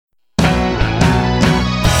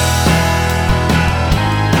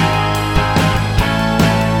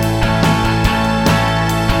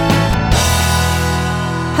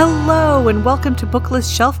and welcome to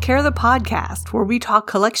Booklist Shelf Care, the podcast, where we talk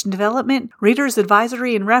collection development, reader's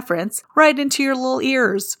advisory, and reference right into your little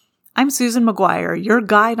ears. I'm Susan McGuire, your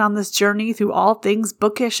guide on this journey through all things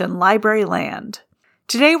bookish and library land.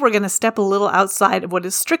 Today we're going to step a little outside of what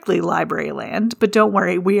is strictly library land, but don't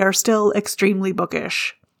worry, we are still extremely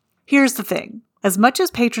bookish. Here's the thing. As much as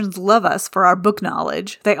patrons love us for our book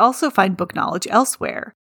knowledge, they also find book knowledge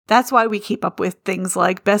elsewhere. That's why we keep up with things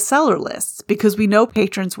like bestseller lists, because we know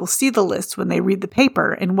patrons will see the lists when they read the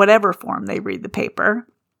paper in whatever form they read the paper.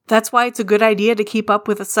 That's why it's a good idea to keep up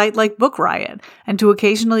with a site like Book Riot and to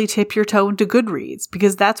occasionally tip your toe into Goodreads,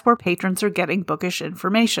 because that's where patrons are getting bookish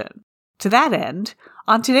information. To that end,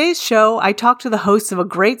 on today's show, I talked to the hosts of a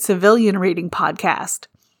great civilian reading podcast.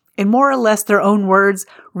 In more or less their own words,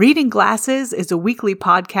 Reading Glasses is a weekly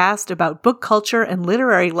podcast about book culture and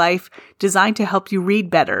literary life designed to help you read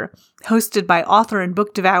better, hosted by author and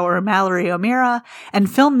book devourer Mallory O'Meara and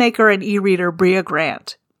filmmaker and e-reader Brea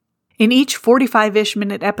Grant. In each 45-ish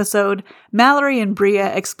minute episode, Mallory and Brea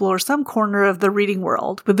explore some corner of the reading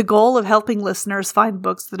world with the goal of helping listeners find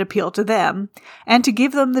books that appeal to them and to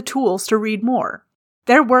give them the tools to read more.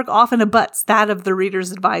 Their work often abuts that of the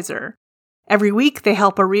reader's advisor. Every week, they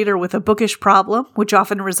help a reader with a bookish problem, which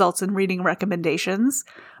often results in reading recommendations.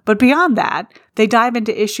 But beyond that, they dive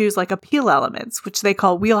into issues like appeal elements, which they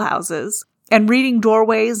call wheelhouses, and reading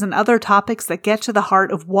doorways and other topics that get to the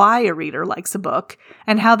heart of why a reader likes a book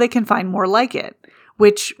and how they can find more like it,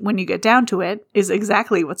 which, when you get down to it, is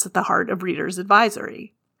exactly what's at the heart of Reader's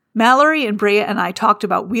Advisory. Mallory and Brea and I talked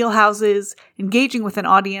about wheelhouses, engaging with an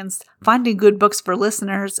audience, finding good books for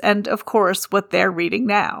listeners, and, of course, what they're reading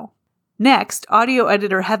now. Next, audio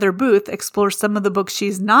editor Heather Booth explores some of the books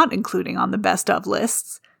she's not including on the best of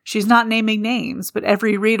lists. She's not naming names, but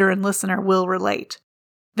every reader and listener will relate.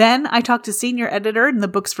 Then, I talked to senior editor in the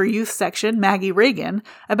Books for Youth section, Maggie Reagan,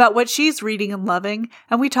 about what she's reading and loving,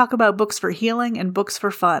 and we talk about books for healing and books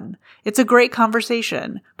for fun. It's a great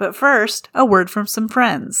conversation, but first, a word from some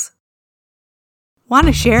friends. Want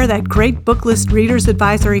to share that great Booklist Reader's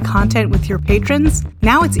Advisory content with your patrons?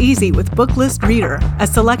 Now it's easy with Booklist Reader, a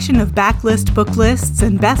selection of backlist book lists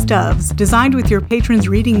and best ofs designed with your patrons'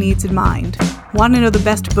 reading needs in mind. Want to know the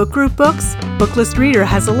best book group books? Booklist Reader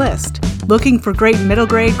has a list. Looking for great middle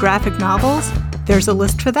grade graphic novels? There's a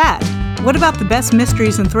list for that. What about the best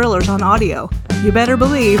mysteries and thrillers on audio? You better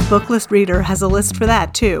believe Booklist Reader has a list for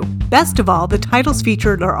that too. Best of all, the titles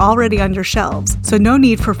featured are already on your shelves, so no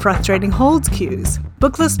need for frustrating holds queues.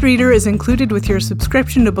 Booklist Reader is included with your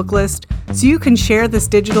subscription to Booklist, so you can share this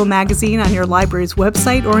digital magazine on your library's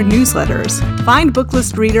website or in newsletters. Find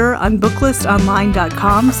Booklist Reader on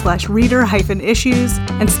booklistonline.com/reader-issues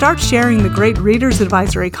and start sharing the great Reader's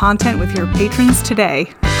Advisory content with your patrons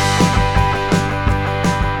today.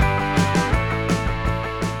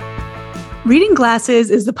 Reading Glasses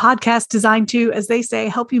is the podcast designed to, as they say,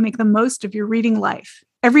 help you make the most of your reading life.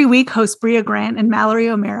 Every week, hosts Brea Grant and Mallory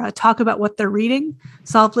O'Meara talk about what they're reading,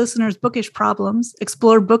 solve listeners' bookish problems,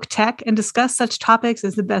 explore book tech, and discuss such topics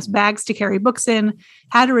as the best bags to carry books in,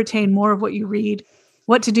 how to retain more of what you read,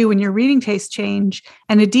 what to do when your reading tastes change,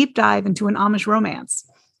 and a deep dive into an Amish romance.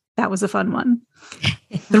 That was a fun one.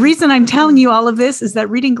 The reason I'm telling you all of this is that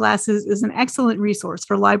Reading Glasses is an excellent resource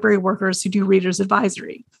for library workers who do Reader's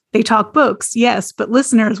Advisory. They talk books, yes, but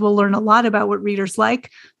listeners will learn a lot about what readers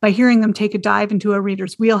like by hearing them take a dive into a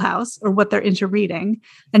reader's wheelhouse or what they're into reading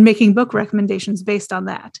and making book recommendations based on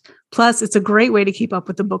that. Plus, it's a great way to keep up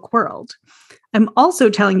with the book world. I'm also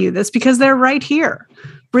telling you this because they're right here.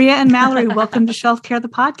 Brea and Mallory, welcome to Shelf Care, the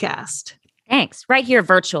podcast. Thanks. Right here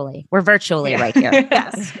virtually. We're virtually right here.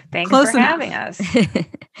 Yes. Thanks Close for enough. having us.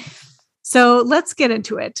 So let's get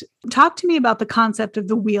into it. Talk to me about the concept of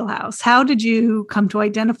the wheelhouse. How did you come to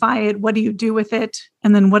identify it? What do you do with it?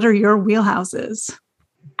 And then what are your wheelhouses?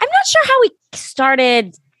 I'm not sure how we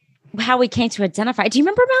started, how we came to identify. Do you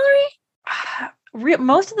remember, Mallory?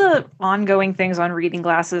 Most of the ongoing things on Reading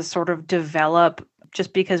Glasses sort of develop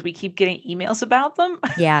just because we keep getting emails about them.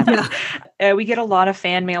 Yeah. We get a lot of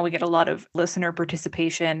fan mail. We get a lot of listener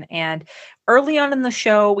participation. And early on in the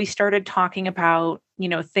show, we started talking about,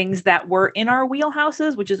 things that were in our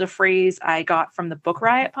wheelhouses, which is a phrase I got from the Book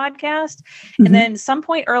Riot podcast. Mm-hmm. And then some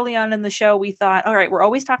point early on in the show, we thought, all right, we're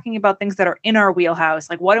always talking about things that are in our wheelhouse.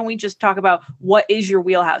 Like, why don't we just talk about what is your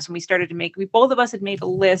wheelhouse? And we started to both of us had made a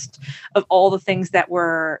list of all the things that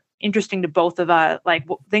were interesting to both of us, like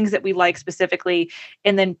things that we like specifically.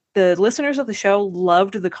 And then the listeners of the show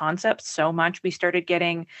loved the concept so much. We started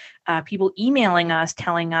getting people emailing us,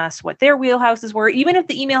 telling us what their wheelhouses were. Even if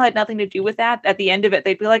the email had nothing to do with that, at the end of it,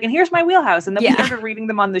 they'd be like, and here's my wheelhouse. And then we started reading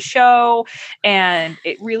them on the show, and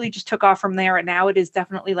it really just took off from there. And now it is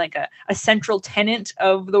definitely like a central tenet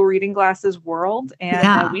of the Reading Glasses world.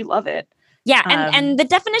 And we love it. Yeah. And the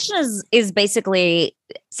definition is basically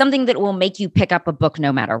something that will make you pick up a book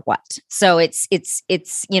no matter what. So it's,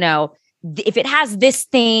 you know, if it has this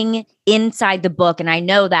thing inside the book and I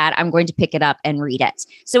know that, I'm going to pick it up and read it.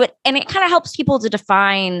 So it kind of helps people to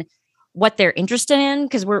define what they're interested in,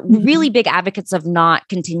 because we're really big advocates of not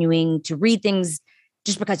continuing to read things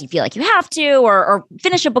just because you feel like you have to, or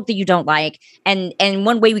finish a book that you don't like. And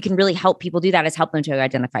one way we can really help people do that is help them to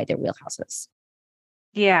identify their wheelhouses.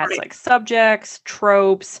 Yeah, it's like subjects,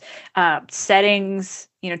 tropes, settings,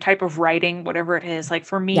 you know, type of writing, whatever it is. Like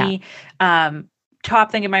for me,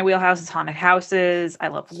 top thing in my wheelhouse is haunted houses. I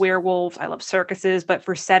love werewolves. I love circuses. But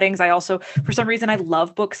for settings, I also, for some reason, I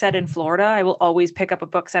love books set in Florida. I will always pick up a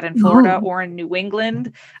book set in Florida or in New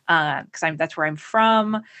England, because that's where I'm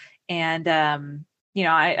from. And you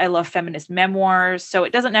know, I love feminist memoirs. So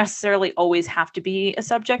it doesn't necessarily always have to be a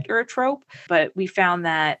subject or a trope, but we found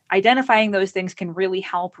that identifying those things can really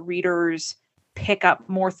help readers pick up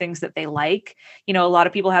more things that they like. You know, a lot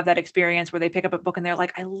of people have that experience where they pick up a book and they're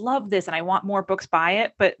like, I love this and I want more books by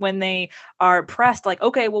it. But when they are pressed, like,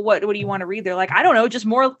 okay, well, what do you want to read? They're like, I don't know, just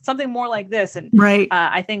something more like this. And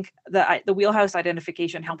I think the wheelhouse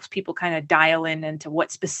identification helps people kind of dial into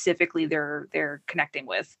what specifically they're connecting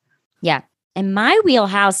with. Yeah. And my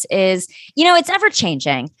wheelhouse is, you know, it's ever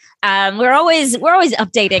changing. We're always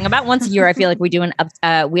updating. About once a year, I feel like we do an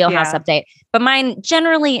wheelhouse update. But mine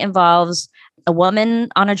generally involves a woman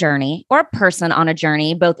on a journey or a person on a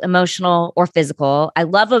journey, both emotional or physical. I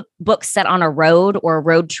love a book set on a road or a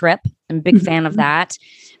road trip. I'm a big fan of that.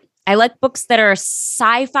 I like books that are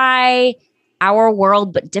sci-fi, our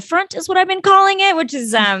world, but different is what I've been calling it, which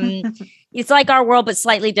is it's like our world, but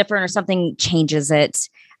slightly different, or something changes it.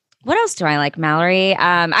 What else do I like, Mallory?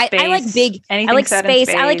 I like big. I like space.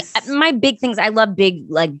 I like my big things. I love big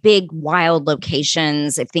wild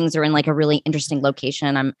locations. If things are in like a really interesting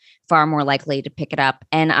location, I'm far more likely to pick it up.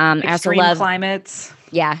 And I also love climates.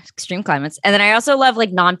 Yeah, extreme climates. And then I also love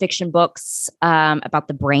like nonfiction books about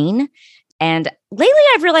the brain. And lately,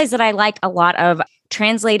 I've realized that I like a lot of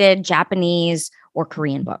translated Japanese or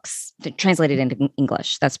Korean books translated into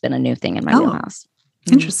English. That's been a new thing in my wheelhouse.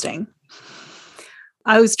 Interesting.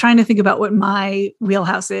 I was trying to think about what my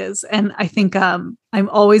wheelhouse is. And I think I'm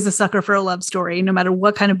always a sucker for a love story, no matter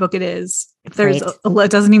what kind of book it is. If there's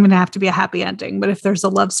it doesn't even have to be a happy ending, but if there's a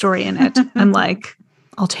love story in it, I'm like,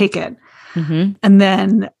 I'll take it. And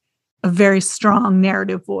then a very strong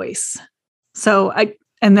narrative voice. So I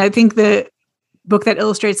think the book that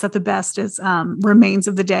illustrates that the best is Remains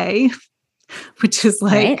of the Day, which is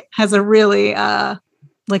like, has a really,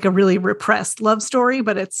 like a really repressed love story,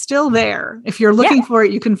 but it's still there. If you're looking for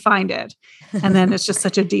it, you can find it. And then it's just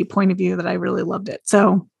such a deep point of view that I really loved it.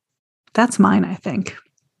 So that's mine, I think.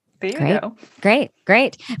 There you go.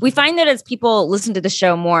 Great. We find that as people listen to the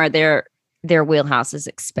show more, their wheelhouses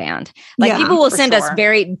expand. Like people will send us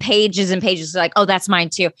very pages and pages like, oh, that's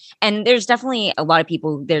mine too. And there's definitely a lot of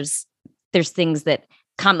people, there's things that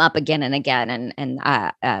come up again and again and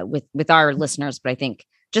with our listeners. But I think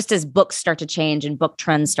just as books start to change and book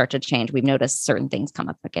trends start to change, we've noticed certain things come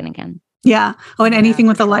up again and again. Yeah. Oh, and anything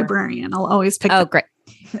with a librarian, I'll always pick. Oh, great.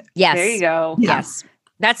 Yes. There you go. Yes.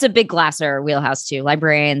 That's a big Glasser wheelhouse too.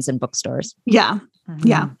 Librarians and bookstores. Yeah.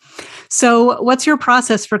 Yeah. So what's your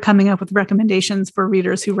process for coming up with recommendations for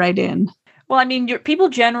readers who write in? Well, I mean, people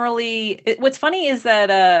generally, what's funny is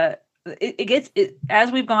that, it gets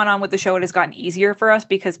as we've gone on with the show, it has gotten easier for us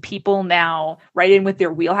because people now write in with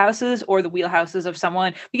their wheelhouses or the wheelhouses of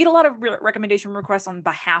someone. We get a lot of recommendation requests on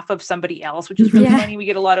behalf of somebody else, which is really funny. We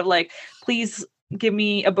get a lot of like, please give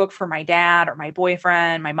me a book for my dad or my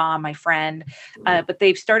boyfriend, my mom, my friend. But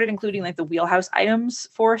they've started including like the wheelhouse items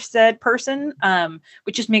for said person,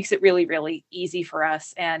 which just makes it really, really easy for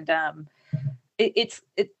us. And it's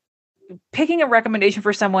picking a recommendation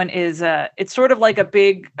for someone is it's sort of like a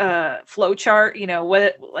big flow chart, you know,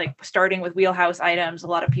 like starting with wheelhouse items. A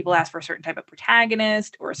lot of people ask for a certain type of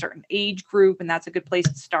protagonist or a certain age group, and that's a good place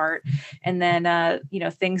to start. And then you know,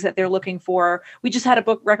 things that they're looking for. We just had a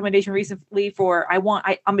book recommendation recently for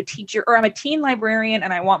I'm a teacher or I'm a teen librarian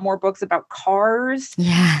and I want more books about cars.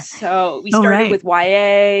 Yeah. So we started with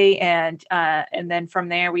YA and then from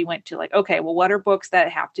there we went to like, okay, well, what are books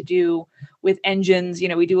that have to do with engines.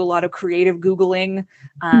 We do a lot of creative Googling.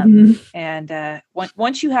 And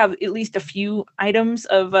once you have at least a few items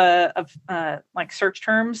of like search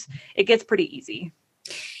terms, it gets pretty easy.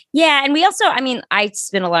 Yeah. And we also, I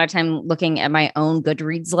spend a lot of time looking at my own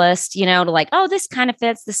Goodreads list, to like, oh, this kind of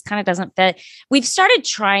fits, this kind of doesn't fit. We've started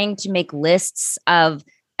trying to make lists of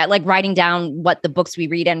like writing down what the books we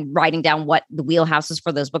read and writing down what the wheelhouses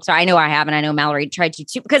for those books are. I know I have, and I know Mallory tried to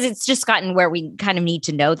too, because it's just gotten where we kind of need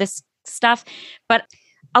to know this stuff. But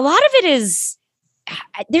a lot of it is,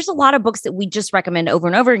 there's a lot of books that we just recommend over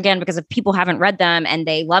and over again because if people haven't read them and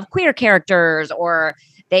they love queer characters or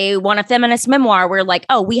they want a feminist memoir, we're like,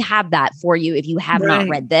 oh, we have that for you if you have not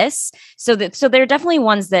read this. So there are definitely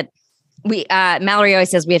ones that we Mallory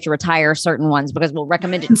always says we have to retire certain ones because we'll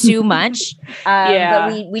recommend it too much.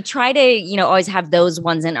 But we try to, always have those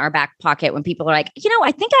ones in our back pocket when people are like,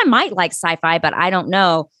 I think I might like sci-fi, but I don't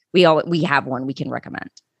know. We have one we can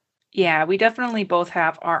recommend. Yeah, we definitely both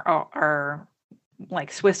have our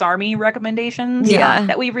like Swiss Army recommendations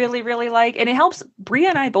that we really, really like. And it helps. Bria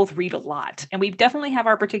and I both read a lot and we definitely have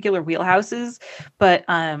our particular wheelhouses, but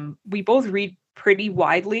we both read pretty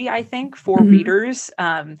widely, I think, for readers.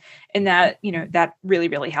 And that, that really,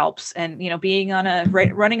 really helps. And, being on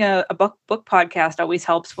running a book podcast always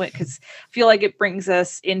helps because I feel like it brings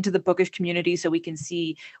us into the bookish community so we can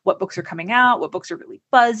see what books are coming out, what books are really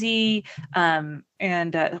buzzy. And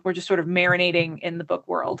we're just sort of marinating in the book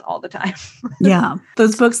world all the time. Yeah.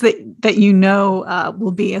 Those books that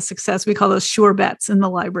will be a success. We call those sure bets in the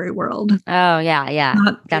library world. Oh, yeah. Yeah.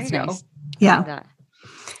 That's nice. Yeah.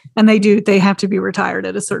 And they have to be retired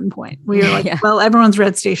at a certain point. We are like, well, everyone's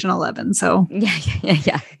read Station 11. So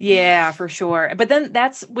yeah, for sure. But then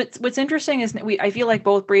that's what's interesting is I feel like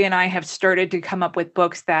both Bria and I have started to come up with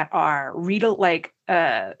books that are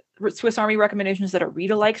Swiss Army recommendations that are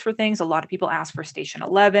read-alikes for things. A lot of people ask for Station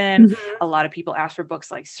 11. A lot of people ask for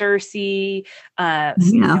books like Circe. A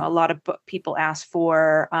lot of people ask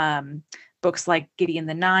for books like Gideon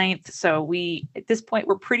the Ninth. So at this point,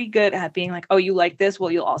 we're pretty good at being like, oh, you like this? Well,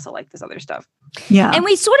 you'll also like this other stuff. Yeah. And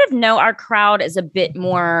we sort of know our crowd is a bit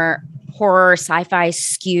more horror sci-fi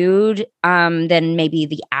skewed than maybe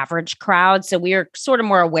the average crowd. So we are sort of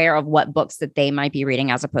more aware of what books that they might be reading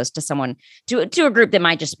as opposed to someone to a group that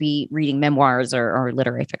might just be reading memoirs or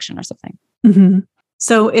literary fiction or something. Mm-hmm.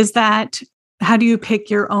 So how do you pick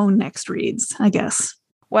your own next reads, I guess?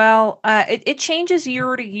 Well, it changes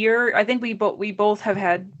year to year. I think we both have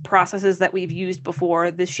had processes that we've used before.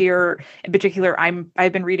 This year, in particular,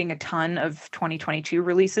 I've been reading a ton of 2022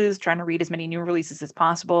 releases, trying to read as many new releases as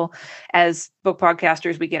possible. As book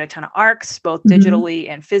podcasters, we get a ton of ARCs, both digitally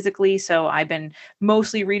and physically. So I've been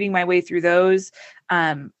mostly reading my way through those.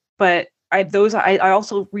 But I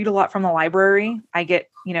also read a lot from the library. I get,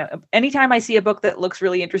 anytime I see a book that looks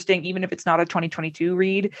really interesting, even if it's not a 2022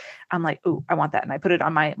 read, I'm like, oh, I want that. And I put it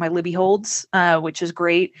on my Libby holds, which is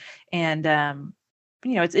great. And,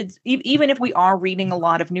 it's even if we are reading a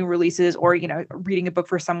lot of new releases or, reading a book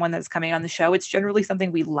for someone that's coming on the show, it's generally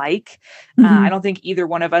something we like. I don't think either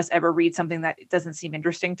one of us ever reads something that doesn't seem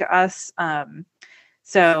interesting to us.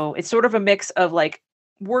 So it's sort of a mix of like,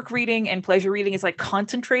 work reading and pleasure reading is like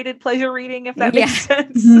concentrated pleasure reading, if that makes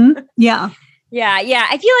sense. Yeah. Yeah.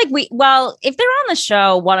 I feel like if they're on the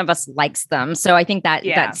show, one of us likes them. So I think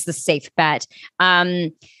that's the safe bet.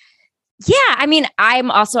 I'm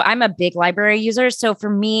a big library user. So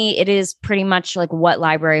for me, it is pretty much like what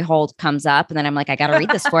library hold comes up. And then I'm like, I got to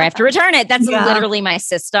read this I have to return it. That's literally my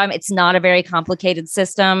system. It's not a very complicated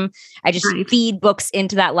system. I just feed books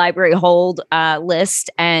into that library hold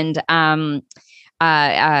list and,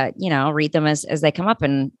 read them as they come up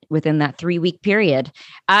and within that 3-week period.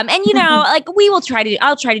 Like I'll try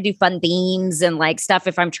to do fun themes and like stuff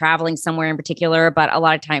if I'm traveling somewhere in particular, but a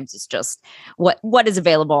lot of times it's just what is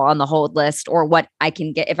available on the hold list or what I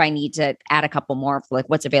can get if I need to add a couple more for like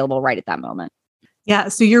what's available right at that moment. Yeah.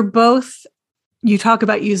 So you talk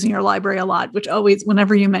about using your library a lot, which always,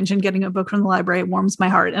 whenever you mention getting a book from the library, it warms my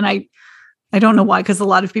heart. And I don't know why, because a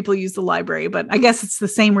lot of people use the library, but I guess it's the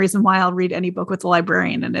same reason why I'll read any book with a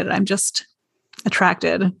librarian in it. I'm just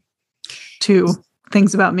attracted to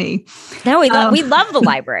things about me. No, we love the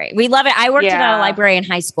library. We love it. I worked at a library in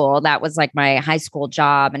high school. That was like my high school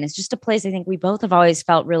job. And it's just a place I think we both have always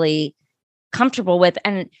felt really comfortable with.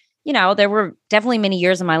 And there were definitely many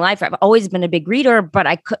years in my life. I've always been a big reader, but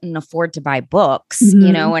I couldn't afford to buy books,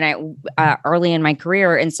 when I early in my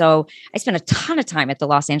career. And so I spent a ton of time at the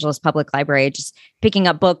Los Angeles Public Library, just picking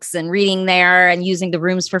up books and reading there and using the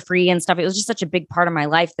rooms for free and stuff. It was just such a big part of my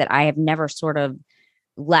life that I have never sort of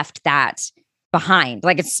left that behind.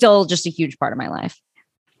 Like it's still just a huge part of my life.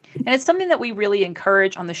 And it's something that we really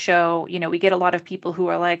encourage on the show. You know, we get a lot of people who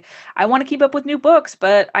are like, I want to keep up with new books,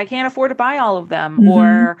 but I can't afford to buy all of them. Mm-hmm.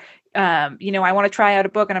 Or, you know, I want to try out a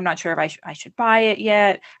book and I'm not sure if I should buy it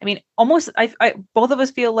yet. I mean, almost, both of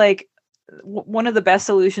us feel like one of the best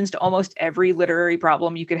solutions to almost every literary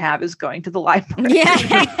problem you could have is going to the library.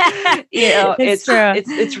 Yeah. You know,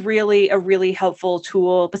 it's really a really helpful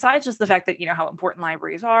tool, besides just the fact that, you know, how important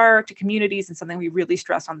libraries are to communities, and something we really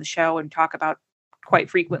stress on the show and talk about quite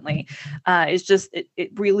frequently. Is just,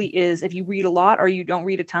 it really is, if you read a lot or you don't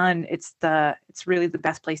read a ton, it's really the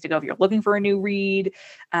best place to go if you're looking for a new read.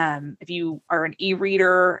 If you are an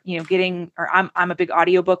e-reader, you know, I'm a big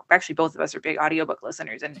audiobook. Actually, both of us are big audiobook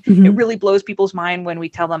listeners, and mm-hmm. It really blows people's mind when we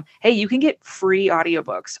tell them, hey, you can get free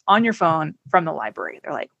audiobooks on your phone from the library.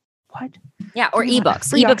 They're like, what? Yeah. Or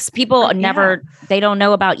ebooks. People they don't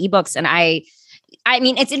know about ebooks. And I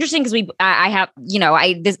mean, it's interesting because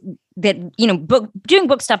doing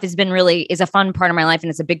book stuff is a fun part of my life, and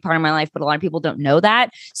it's a big part of my life, but a lot of people don't know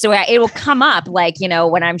that. So it will come up, like, you know,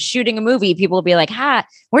 when I'm shooting a movie, people will be like, where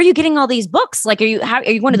are you getting all these books? Like, are you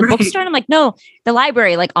going to the bookstore? And I'm like, no, the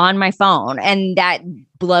library, like on my phone. And that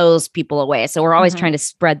blows people away. So we're always trying to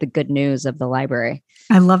spread the good news of the library.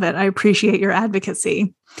 I love it. I appreciate your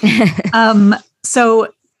advocacy. So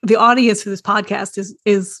the audience for this podcast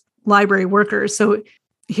is library workers. So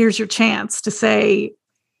here's your chance to say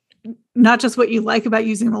not just what you like about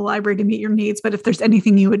using the library to meet your needs, but if there's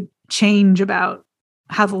anything you would change about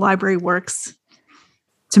how the library works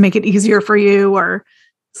to make it easier for you, or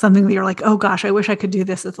something that you're like, oh gosh, I wish I could do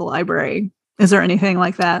this at the library. Is there anything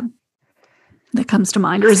like that comes to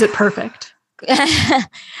mind, or is it perfect?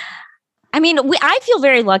 I mean, I feel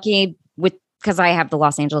very lucky because I have the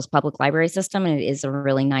Los Angeles Public Library system, and it is a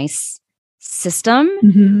really nice system.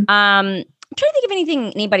 Mm-hmm. I'm trying to think of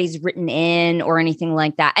anything anybody's written in or anything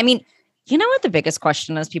like that. I mean, you know what the biggest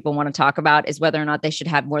question is people want to talk about is whether or not they should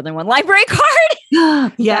have more than one library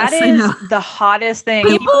card. Yes, that is the hottest thing.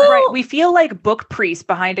 We feel like book priests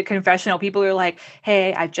behind a confessional. People are like,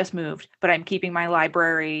 hey, I've just moved, but I'm keeping my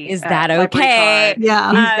library. Is that okay? Yeah.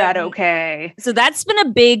 Is that okay? So that's been a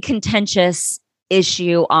big contentious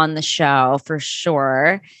issue on the show for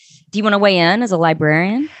sure. Do you want to weigh in as a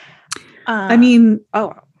librarian? I mean,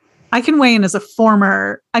 I can weigh in as a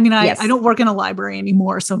former. I mean, I don't work in a library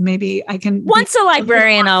anymore, so maybe I can. Once a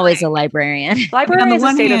librarian, always a librarian. Library on the is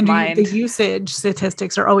one a state hand, of mind. The usage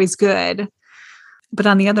statistics are always good, but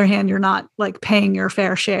on the other hand, you're not like paying your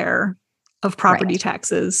fair share of property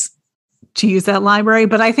taxes to use that library.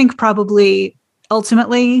 But I think probably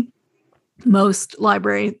ultimately, most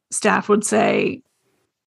library staff would say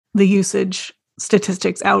the usage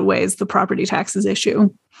statistics outweighs the property taxes issue.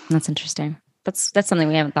 That's interesting. That's something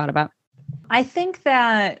we haven't thought about. I think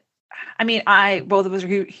that, I mean, both of us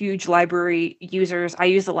are huge library users. I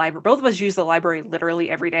use the library. Both of us use the library literally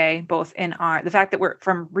every day, both in the fact that we're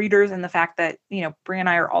from readers and the fact that, you know, Brie and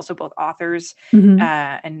I are also both authors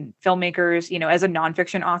and filmmakers. You know, as a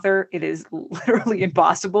nonfiction author, it is literally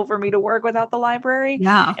impossible for me to work without the library.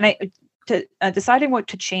 Yeah. And deciding what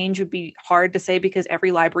to change would be hard to say because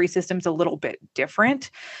every library system is a little bit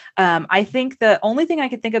different. I think the only thing I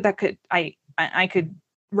could think of that I could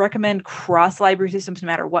recommend cross library systems, no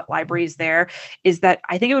matter what library is there, is that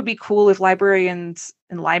I think it would be cool if librarians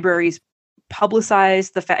and libraries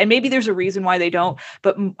publicize the fact, and maybe there's a reason why they don't,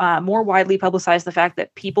 but more widely publicize the fact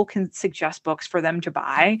that people can suggest books for them to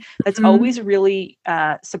buy. That's always a really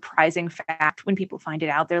surprising fact when people find it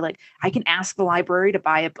out. They're like, I can ask the library to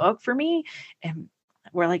buy a book for me. And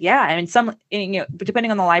we're like, yeah. I mean, but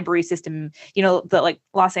depending on the library system, you know, like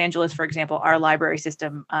Los Angeles, for example, our library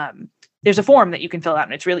system, there's a form that you can fill out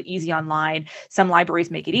and it's really easy online. Some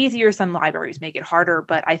libraries make it easier, some libraries make it harder,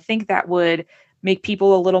 but I think that would make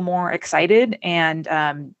people a little more excited and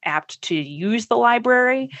apt to use the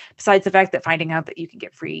library. Besides the fact that finding out that you can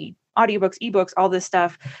get free audiobooks, ebooks, all this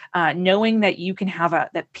stuff, knowing that you can have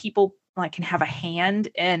that people like can have a hand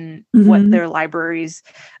in what their libraries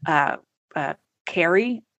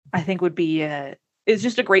carry, I think would be it's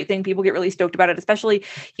just a great thing. People get really stoked about it, especially,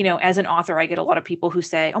 you know, as an author, I get a lot of people who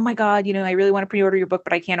say, oh my God, you know, I really want to pre-order your book,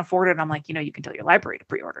 but I can't afford it. And I'm like, you know, you can tell your library to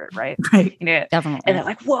pre-order it, right? Right. You know, definitely. And they're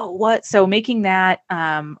like, whoa, what? So making that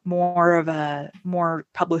more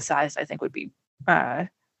publicized, I think would be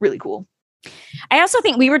really cool. I also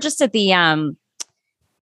think we were just at the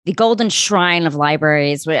Golden Shrine of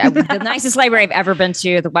Libraries, the nicest library I've ever been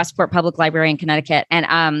to, the Westport Public Library in Connecticut.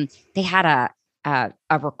 And they had a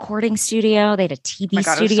recording studio. They had a TV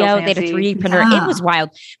studio. So they had a 3D printer. It was wild.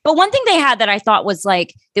 But one thing they had that I thought was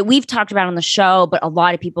like that we've talked about on the show, but a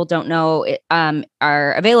lot of people don't know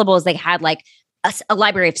are available is they had like a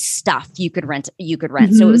library of stuff you could rent.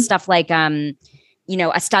 So it was stuff like, a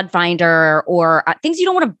stud finder or things you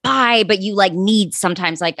don't want to buy, but you like need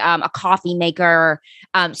sometimes, like a coffee maker,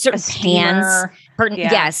 certain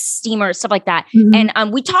pans, steamer, stuff like that.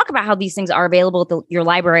 And we talk about how these things are available at your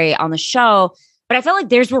library on the show, but I felt like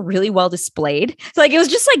theirs were really well displayed. So like, it was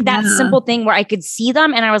just like that simple thing where I could see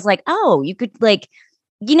them and I was like, oh, you could like,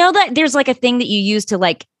 that there's like a thing that you use to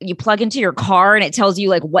like, you plug into your car and it tells you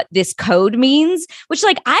like what this code means, which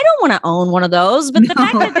like, I don't want to own one of those, but the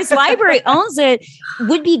fact that this library owns it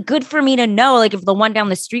would be good for me to know. Like if the one down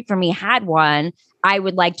the street from me had one, I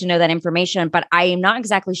would like to know that information, but I am not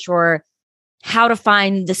exactly sure how to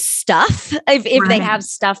find the stuff if they have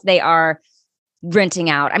stuff they are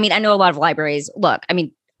renting out. I mean, I know a lot of libraries, not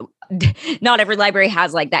every library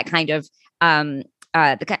has like that kind of,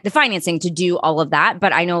 the financing to do all of that,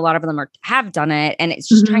 but I know a lot of them have done it, and it's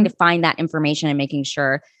just trying to find that information and making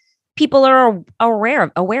sure people are aware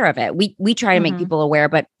of it. We try to make people aware,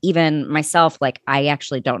 but even myself, like I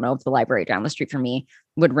actually don't know if the library down the street from me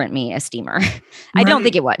would rent me a steamer. I don't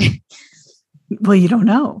think it would. Well, you don't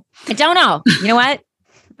know. I don't know. You know what?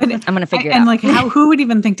 I'm going to figure it out. And like, who would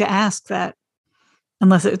even think to ask that?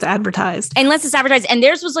 Unless it's advertised. And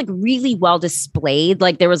theirs was like really well displayed.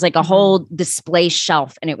 Like there was like a whole display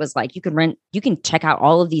shelf and it was like, you can check out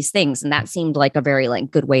all of these things. And that seemed like a very like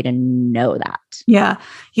good way to know that. Yeah.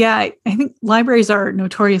 Yeah. I think libraries are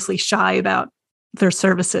notoriously shy about their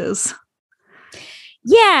services.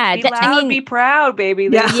 Yeah. Be loud, be proud, baby.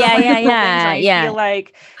 Yeah. I feel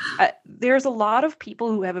like there's a lot of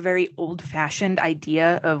people who have a very old-fashioned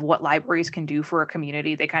idea of what libraries can do for a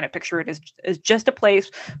community. They kind of picture it as just a place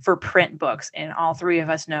for print books. And all three of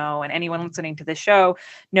us know, and anyone listening to this show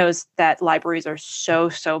knows that libraries are so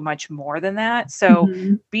much more than that. So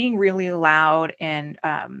being really loud and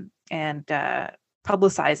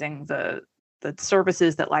publicizing the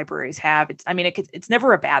services that libraries have, it's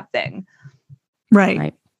never a bad thing.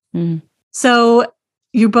 Right. Mm-hmm. So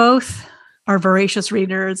you both are voracious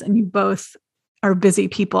readers and you both are busy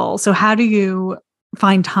people. So how do you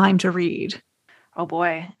find time to read? Oh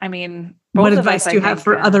boy. I mean, what advice do you have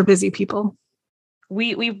for other busy people?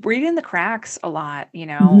 We read in the cracks a lot,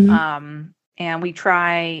 and we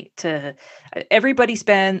try to,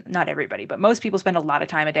 not everybody, but most people spend a lot of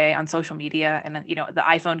time a day on social media. And then, the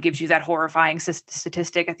iPhone gives you that horrifying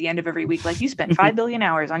statistic at the end of every week. Like you spent 5 billion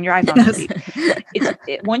hours on your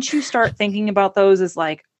iPhone. Once you start thinking about those as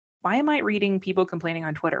like, why am I reading people complaining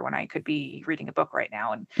on Twitter when I could be reading a book right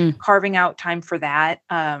now and carving out time for that?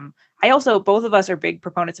 Both of us are big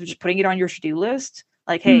proponents of just putting it on your to-do list.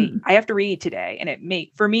 Like, hey, I have to read today. And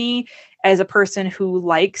for me, as a person who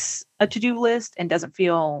likes a to-do list and doesn't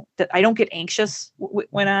feel that I don't get anxious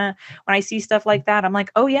when I see stuff like that, I'm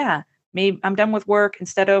like, oh yeah, maybe I'm done with work.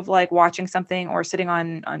 Instead of like watching something or sitting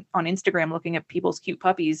on Instagram looking at people's cute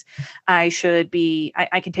puppies, I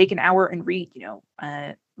can take an hour and read,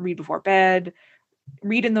 read before bed,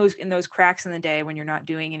 read in those cracks in the day when you're not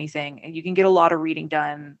doing anything, and you can get a lot of reading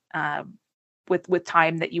done with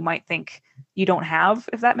time that you might think you don't have,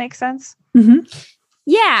 if that makes sense.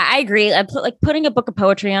 Yeah, I agree. Putting a book of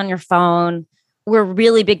poetry on your phone. We're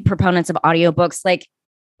really big proponents of audiobooks. Like,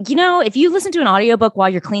 if you listen to an audiobook while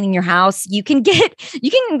you're cleaning your house, you can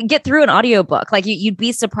get through an audiobook. Like you'd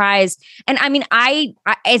be surprised. And I mean, I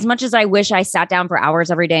as much as I wish I sat down for hours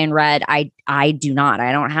every day and read, I do not.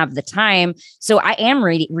 I don't have the time. So I am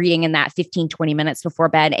reading in that 15, 20 minutes before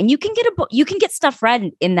bed. And you can get you can get stuff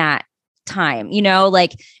read in that time,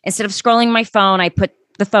 like instead of scrolling my phone, I put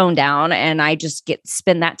the phone down and I just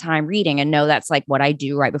spend that time reading and know that's like what I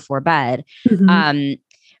do right before bed. And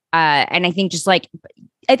I think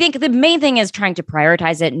I think the main thing is trying to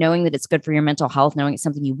prioritize it, knowing that it's good for your mental health, knowing it's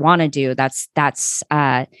something you want to do.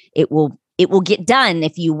 It will get done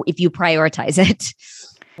if you prioritize it.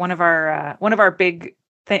 One of our big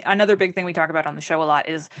another big thing we talk about on the show a lot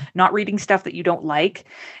is not reading stuff that you don't like.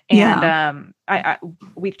 And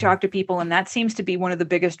we talk to people, and that seems to be one of the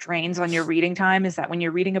biggest drains on your reading time, is that when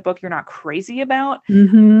you're reading a book you're not crazy about,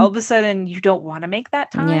 all of a sudden you don't want to make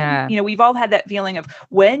that time. Yeah. We've all had that feeling of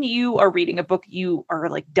when you are reading a book, you are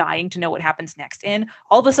like dying to know what happens next. And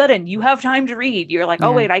all of a sudden you have time to read. You're like,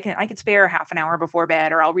 oh wait, I can spare half an hour before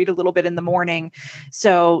bed, or I'll read a little bit in the morning.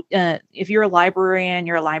 So if you're a librarian,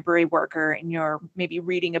 you're a library worker, and you're maybe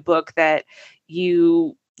reading a book that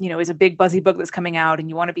is a big buzzy book that's coming out and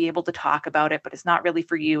you want to be able to talk about it, but it's not really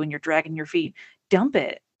for you and you're dragging your feet, dump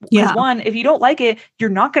it. Yeah. One, if you don't like it, you're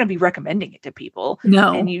not going to be recommending it to people.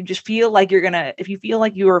 No. And you just feel like if you feel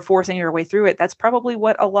like you are forcing your way through it, that's probably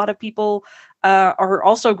what a lot of people are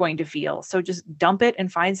also going to feel. So just dump it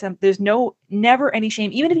and find there's never any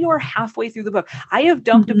shame. Even if you are halfway through the book. I have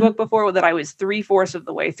dumped a book before that I was 3/4 of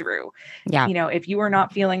the way through. Yeah. If you are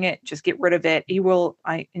not feeling it, just get rid of it.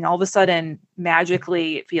 And all of a sudden,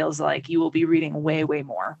 magically, it feels like you will be reading way, way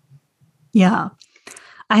more. Yeah.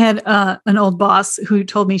 I had an old boss who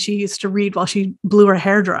told me she used to read while she blew her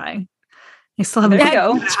hair dry. I still haven't.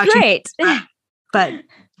 That's great. But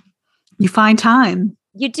you find time.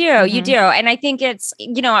 You do. And I think it's,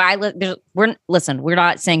 we're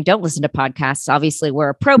not saying don't listen to podcasts. Obviously we're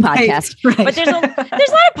a pro podcast, right. But there's a lot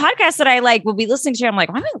of podcasts that I will be listening to. I'm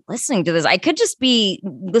like, why am I listening to this? I could just be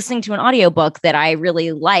listening to an audiobook that I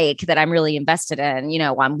really like, that I'm really invested in,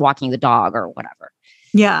 while I'm walking the dog or whatever.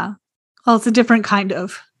 Yeah. Well, it's a different kind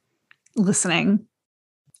of listening.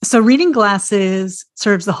 So Reading Glasses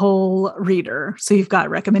serves the whole reader. So you've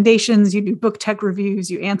got recommendations, you do book tech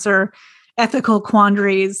reviews, you answer ethical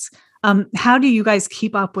quandaries. How do you guys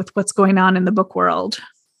keep up with what's going on in the book world?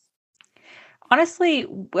 Honestly,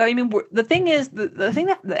 the thing is,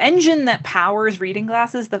 the engine that powers Reading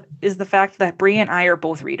Glasses is the fact that Brie and I are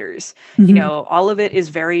both readers. All of it is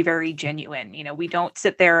very, very genuine. We don't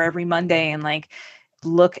sit there every Monday and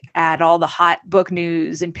look at all the hot book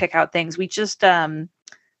news and pick out things. We just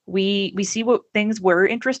we see what things we're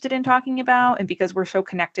interested in talking about, and because we're so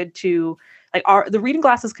connected to the Reading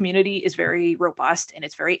Glasses community is very robust and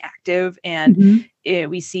it's very active, and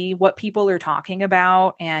we see what people are talking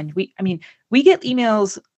about, and we get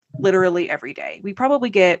emails literally every day. We probably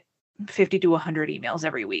get 50 to 100 emails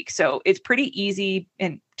every week. So it's pretty easy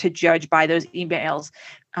to judge by those emails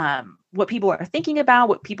what people are thinking about,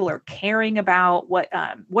 what people are caring about,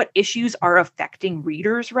 what issues are affecting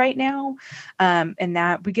readers right now. And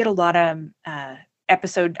that we get a lot of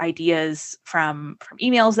episode ideas from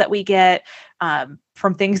emails that we get,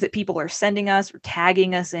 from things that people are sending us or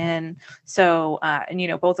tagging us in. So,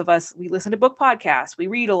 both of us, we listen to book podcasts, we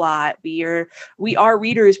read a lot, we are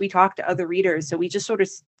readers, we talk to other readers. So we just sort of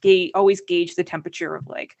always gauge the temperature of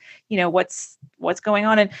what's going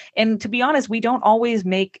on. And to be honest, we don't always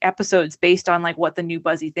make episodes based on what the new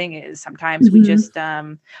buzzy thing is. Sometimes we just,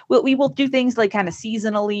 we will do things kind of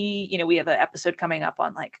seasonally. We have an episode coming up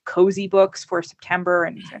on cozy books for September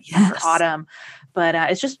and for autumn, but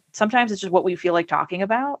sometimes it's just what we feel like talking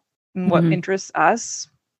about and what interests us.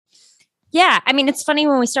 Yeah. It's funny,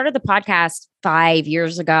 when we started the podcast 5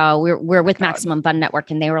 years ago, we're with Maximum Fun Network,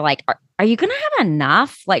 and they were like, are you going to have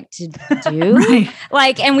enough to do?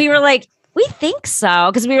 Right. And we were like, we think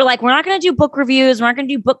so. Cause we were like, we're not going to do book reviews. We're not going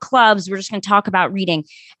to do book clubs. We're just going to talk about reading.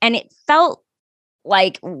 And it felt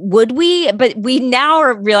like, would we? But we now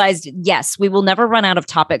realized, yes, we will never run out of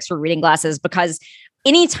topics for Reading Glasses, because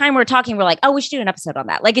anytime we're talking, we're like, oh, we should do an episode on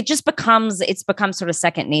that. It's become sort of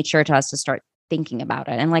second nature to us to start thinking about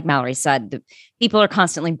it. And like Mallory said, people are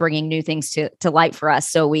constantly bringing new things to light for us.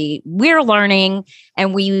 So we're learning,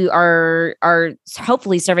 and we are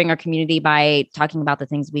hopefully serving our community by talking about the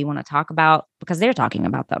things we want to talk about because they're talking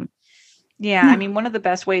about them. Yeah. One of the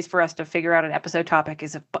best ways for us to figure out an episode topic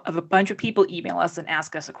is if a bunch of people email us and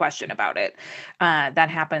ask us a question about it. That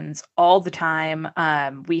happens all the time.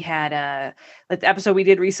 We had the episode we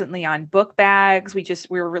did recently on book bags. We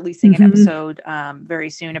were releasing an episode very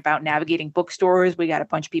soon about navigating bookstores. We got a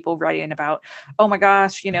bunch of people writing about, oh my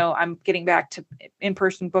gosh, I'm getting back to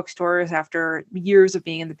in-person bookstores after years of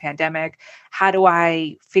being in the pandemic. How do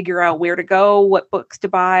I figure out where to go, what books to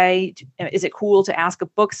buy? Is it cool to ask a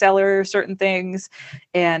bookseller certain things?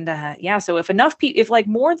 And so if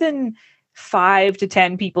more than 5 to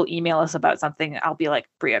 10 people email us about something, I'll be like,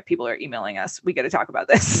 Bria, people are emailing us, we got to talk about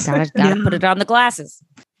this. Gotta put it on the glasses.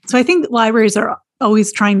 So I think libraries are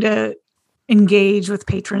always trying to engage with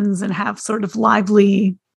patrons and have sort of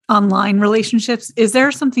lively online relationships. Is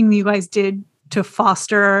there something you guys did to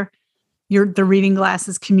foster the Reading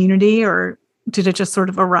Glasses community, or did it just sort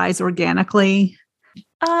of arise organically?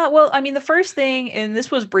 The first thing, and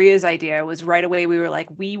this was Bria's idea, was right away we were like,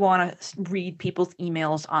 we want to read people's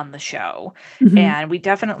emails on the show. And we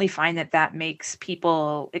definitely find that makes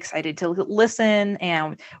people excited to listen.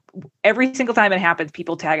 And every single time it happens,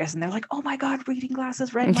 people tag us and they're like, oh my God, Reading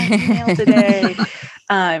Glasses read my email today.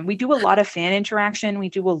 We do a lot of fan interaction. We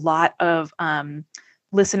do a lot of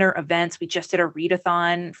listener events. We just did a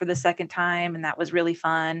readathon for the second time, and that was really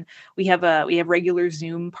fun. We have regular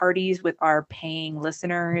Zoom parties with our paying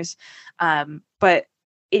listeners. But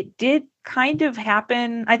it did kind of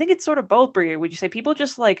happen. I think it's sort of both, Bria. Would you say people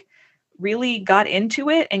just really got into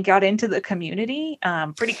it and got into the community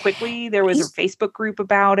pretty quickly. There was a Facebook group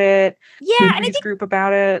about it. Yeah. And group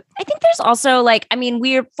about it. I think there's also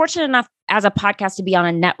we're fortunate enough as a podcast to be on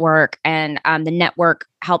a network, and the network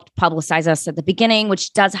helped publicize us at the beginning,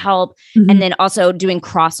 which does help. Mm-hmm. And then also doing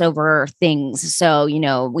crossover things. So,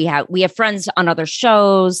 we have friends on other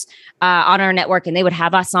shows on our network, and they would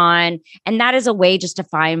have us on. And that is a way just to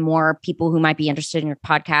find more people who might be interested in your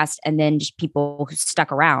podcast, and then just people who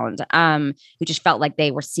stuck around, who just felt like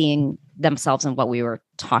they were seeing themselves in what we were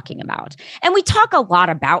talking about. And we talk a lot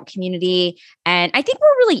about community, and I think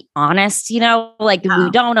we're really honest, we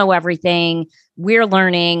don't know everything. We're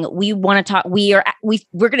learning. We want to talk. We're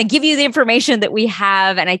going to give you the information that we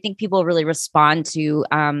have, and I think people really respond to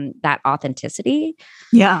that authenticity.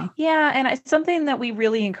 Yeah, and it's something that we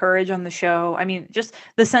really encourage on the show. I mean, just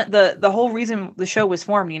the whole reason the show was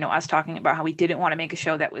formed. Us talking about how we didn't want to make a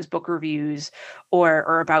show that was book reviews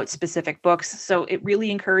or about specific books. So it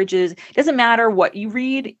really encourages. It doesn't matter what you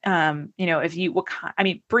read. If you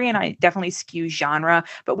Brie and I definitely skew genre,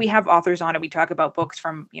 but we have authors on it. We talk about books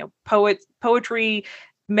from poetry,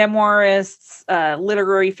 memoirists,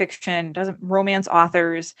 literary fiction, romance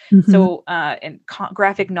authors, so and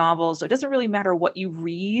graphic novels. So it doesn't really matter what you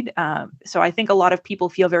read. So I think a lot of people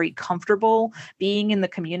feel very comfortable being in the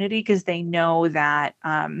community because they know that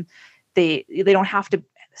they don't have to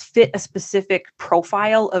fit a specific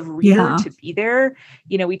profile of reader to be there.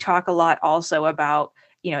 We talk a lot also about,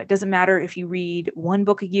 it doesn't matter if you read one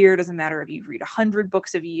book a year. It doesn't matter if you read 100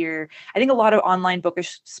 books a year. I think a lot of online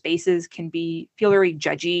bookish spaces can feel very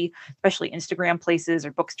judgy, especially Instagram places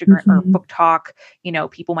or Bookstagram or Book Talk.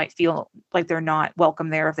 People might feel like they're not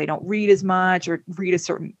welcome there if they don't read as much or read a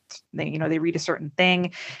certain thing. They read a certain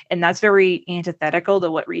thing, and that's very antithetical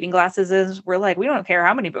to what Reading Glasses is. We're like, we don't care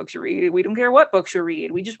how many books you read. We don't care what books you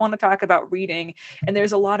read. We just want to talk about reading. And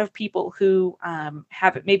there's a lot of people who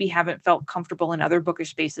haven't felt comfortable in other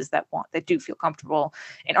bookish spaces that do feel comfortable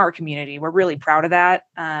in our community. We're really proud of that.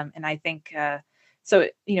 And I think, so,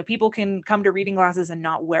 people can come to Reading Glasses and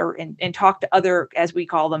not wear and talk to other, as we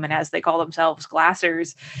call them, and as they call themselves,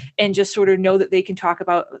 glassers, and just sort of know that they can talk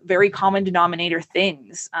about very common denominator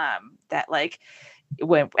things that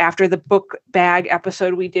after the book bag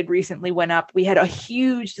episode we did recently went up, we had a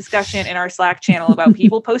huge discussion in our Slack channel about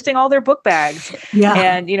people posting all their book bags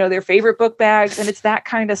and, their favorite book bags. And it's that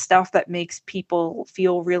kind of stuff that makes people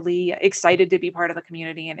feel really excited to be part of the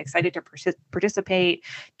community and excited to participate,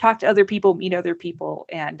 talk to other people, meet other people.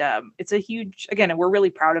 And it's a huge, again, we're really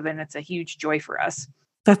proud of it. And it's a huge joy for us.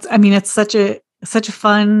 It's such a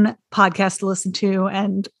fun podcast to listen to.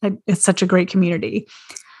 And it's such a great community.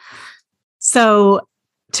 So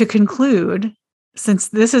to conclude, since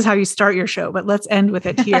this is how you start your show, but let's end with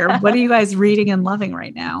it here. What are you guys reading and loving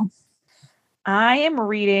right now? I am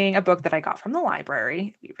reading a book that I got from the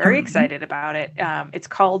library. Very excited about it. It's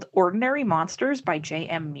called Ordinary Monsters by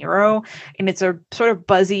J.M. Miro. And it's a sort of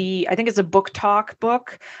buzzy, I think it's a book talk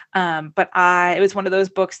book. But it was one of those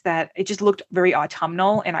books that it just looked very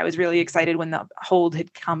autumnal. And I was really excited when the hold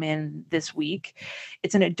had come in this week.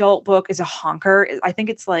 It's an adult book. It's a honker. I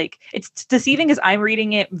think it's deceiving because I'm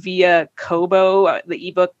reading it via Kobo. The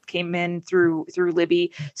ebook came in through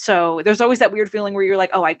Libby. So there's always that weird feeling where you're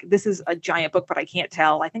like, oh, this is a giant book, but I can't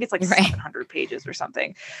tell. I think it's 700 pages or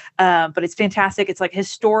something. But it's fantastic. It's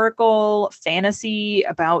historical fantasy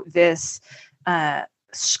about this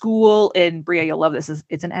school in Bria. You'll love this.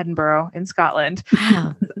 It's in Edinburgh in Scotland.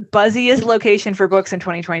 Wow. Buzziest location for books in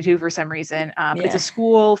 2022 for some reason. It's a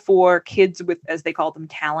school for kids with, as they call them,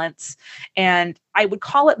 talents. And I would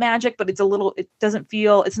call it magic, but it's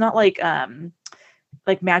not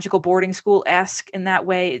like magical boarding school-esque in that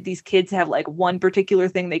way. These kids have one particular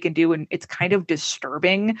thing they can do, and it's kind of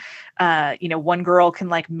disturbing. One girl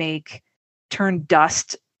can turn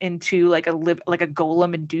dust into a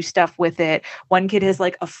golem and do stuff with it. One kid has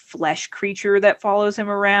a flesh creature that follows him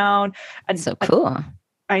around. And so cool.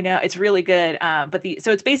 I know, it's really good.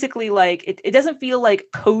 So it's basically it doesn't feel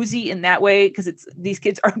cozy in that way because these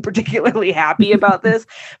kids aren't particularly happy about this,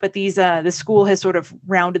 but the school has sort of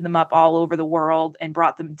rounded them up all over the world and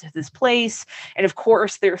brought them to this place. And of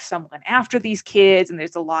course there's someone after these kids, and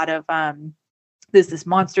there's a lot of, there's this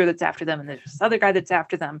monster that's after them, and there's this other guy that's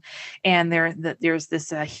after them. And there's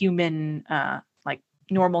this human,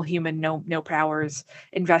 normal human, no powers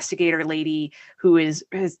investigator lady who has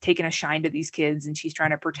taken a shine to these kids, and she's trying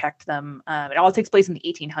to protect them. It all takes place in the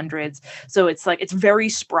 1800s. So it's very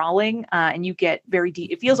sprawling, and you get very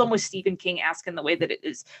deep. It feels almost Stephen King-esque in the way that it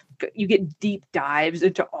is. You get deep dives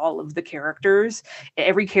into all of the characters.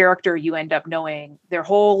 Every character you end up knowing their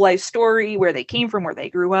whole life story, where they came from, where they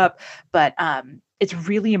grew up. But it's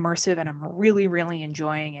really immersive and I'm really, really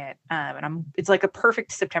enjoying it. And it's like a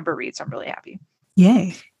perfect September read. So I'm really happy.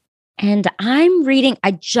 Yay. And I'm reading,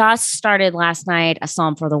 I just started last night, A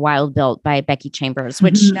Psalm for the Wild Built by Becky Chambers,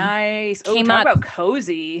 which nice. Came talk up about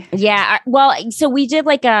cozy. Yeah. Well, so we did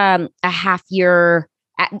like a half year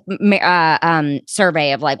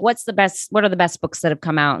survey of like, what are the best books that have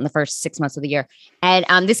come out in the first 6 months of the year?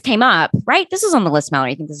 And this came up, right? This is on the list,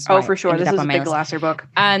 Mallory. I think this is for sure. This is a big Glasser book.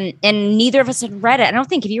 And neither of us had read it. I don't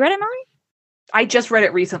think. Have you read it, Mallory? I just read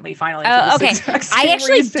it recently, finally. Okay. I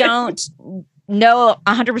actually don't know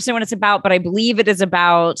 100% what it's about, but I believe it is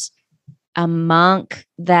about a monk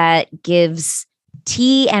that gives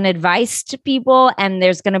tea and advice to people, and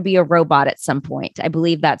there's going to be a robot at some point. I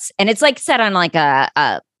believe and it's like set on like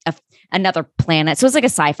another planet, so it's like a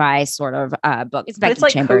sci-fi sort of book. It's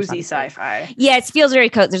like Chambers, cozy sci-fi. Yeah, it feels very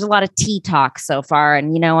cozy. There's a lot of tea talk so far,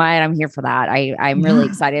 and you know what? I'm here for that. I'm really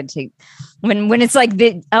excited to when it's like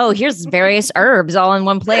here's various herbs all in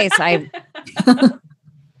one place. I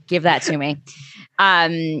give that to me.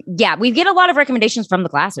 We get a lot of recommendations from the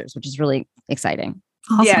Glassers, which is really exciting.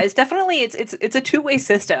 Awesome. Yeah, it's definitely it's a two-way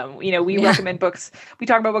system. We recommend books. We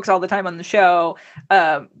talk about books all the time on the show,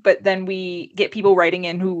 but then we get people writing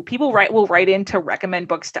in will write in to recommend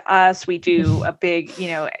books to us. We do a big,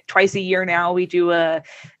 twice a year now. We do a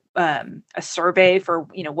survey for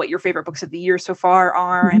what your favorite books of the year so far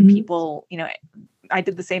are, and people, I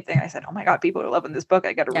did the same thing. I said, "Oh my God, people are loving this book.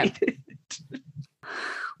 I got to read it."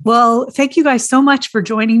 Well, thank you guys so much for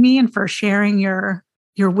joining me and for sharing your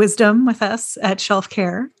wisdom with us at Shelf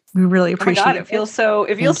Care. We really appreciate it. It feels so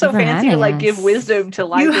fancy to like give wisdom to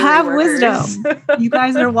library You have workers. Wisdom. You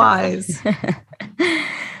guys are wise.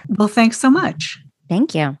 Well, thanks so much.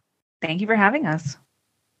 Thank you. Thank you for having us.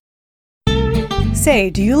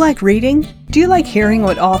 Say, do you like reading? Do you like hearing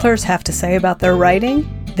what authors have to say about their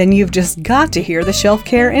writing? Then you've just got to hear the Shelf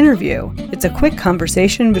Care interview. It's a quick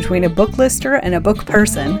conversation between a book lister and a book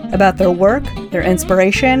person about their work, their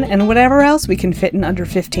inspiration, and whatever else we can fit in under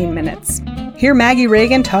 15 minutes. Hear Maggie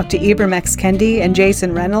Reagan talk to Ibram X. Kendi and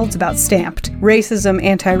Jason Reynolds about Stamped, Racism,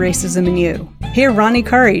 Anti-Racism, and You. Hear Ronnie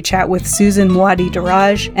Curry chat with Susan Mwadi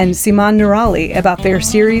Daraj and Siman Nurali about their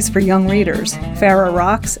series for young readers, Farah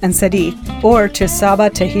Rocks and Sadiq, or to Saba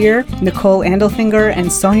Tahir, Nicole Andelfinger,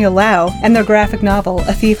 and Sonia Lau and their graphic novel,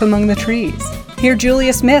 A Thief Among the Trees. Hear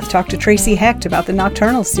Julia Smith talk to Tracy Hecht about the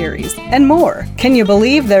Nocturnal series, and more. Can you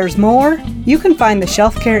believe there's more? You can find the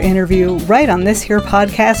Shelf Care interview right on this here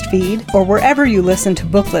podcast feed or wherever you listen to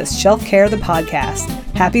Booklist Shelf Care the podcast.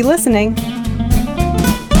 Happy listening!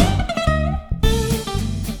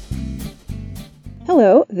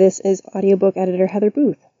 Hello, this is audiobook editor Heather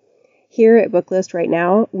Booth. Here at Booklist right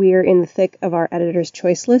now, we're in the thick of our editor's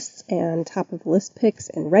choice lists and top of the list picks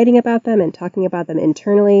and writing about them and talking about them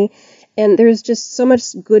internally. And there's just so much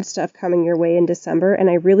good stuff coming your way in December, and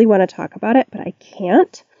I really want to talk about it, but I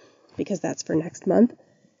can't because that's for next month.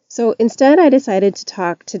 So instead, I decided to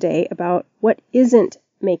talk today about what isn't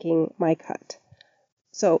making my cut.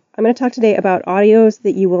 So I'm going to talk today about audios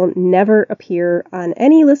that you will never appear on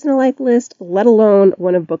any Listen Alike list, let alone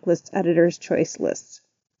one of Booklist's editor's choice lists.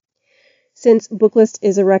 Since Booklist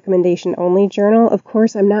is a recommendation-only journal, of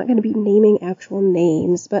course, I'm not going to be naming actual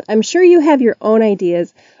names, but I'm sure you have your own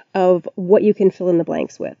ideas of what you can fill in the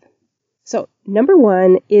blanks with. So, number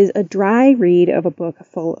one is a dry read of a book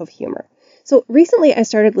full of humor. So, recently I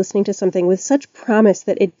started listening to something with such promise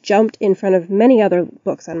that it jumped in front of many other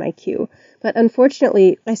books on my queue. But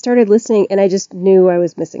unfortunately, I started listening and I just knew I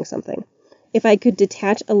was missing something. If I could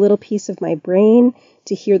detach a little piece of my brain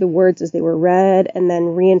to hear the words as they were read and then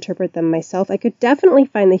reinterpret them myself, I could definitely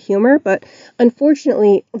find the humor, but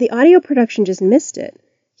unfortunately, the audio production just missed it.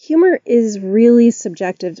 Humor is really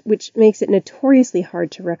subjective, which makes it notoriously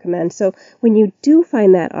hard to recommend. So when you do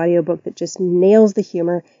find that audiobook that just nails the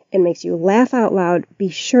humor and makes you laugh out loud, be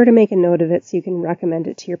sure to make a note of it so you can recommend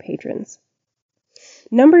it to your patrons.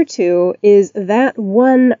 Number two is that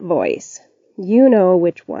one voice. You know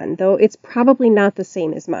which one, though it's probably not the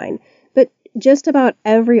same as mine, but just about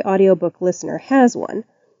every audiobook listener has one.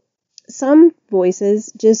 Some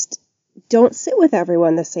voices just don't sit with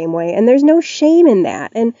everyone the same way, and there's no shame in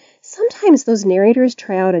that. And sometimes those narrators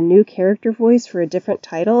try out a new character voice for a different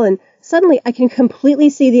title, and suddenly I can completely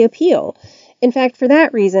see the appeal. In fact, for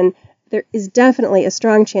that reason, there is definitely a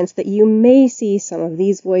strong chance that you may see some of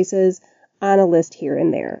these voices on a list here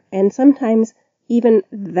and there, and sometimes even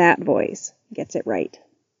that voice gets it right.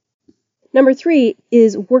 Number three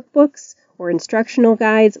is workbooks or instructional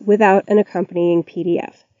guides without an accompanying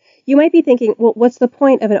PDF. You might be thinking, well, what's the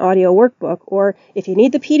point of an audio workbook? Or if you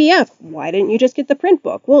need the PDF, why didn't you just get the print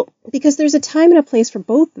book? Well, because there's a time and a place for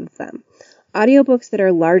both of them. Audiobooks that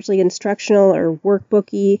are largely instructional or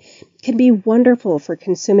workbooky can be wonderful for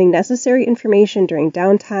consuming necessary information during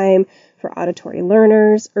downtime, for auditory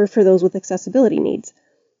learners, or for those with accessibility needs.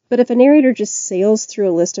 But if a narrator just sails through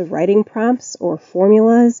a list of writing prompts or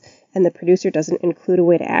formulas and the producer doesn't include a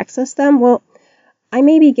way to access them, well, I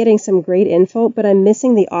may be getting some great info, but I'm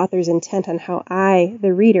missing the author's intent on how I,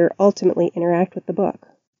 the reader, ultimately interact with the book.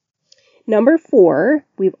 Number 4,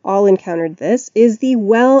 we've all encountered this, is the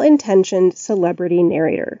well-intentioned celebrity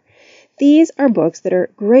narrator. These are books that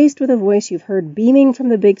are graced with a voice you've heard beaming from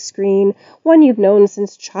the big screen, one you've known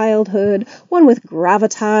since childhood, one with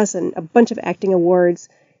gravitas and a bunch of acting awards.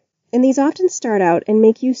 And these often start out and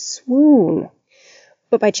make you swoon.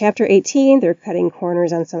 But by chapter 18, they're cutting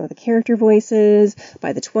corners on some of the character voices.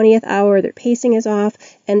 By the 20th hour, their pacing is off.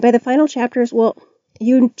 And by the final chapters, well,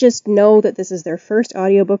 you just know that this is their first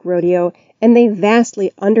audiobook rodeo, and they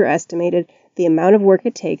vastly underestimated the amount of work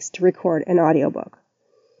it takes to record an audiobook.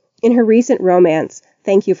 In her recent romance,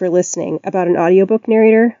 Thank You for Listening, about an audiobook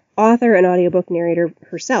narrator, author and audiobook narrator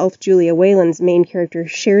herself, Julia Whelan's main character,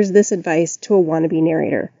 shares this advice to a wannabe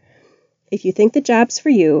narrator. If you think the job's for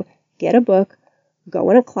you, get a book, go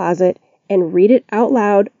in a closet, and read it out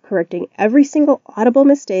loud, correcting every single audible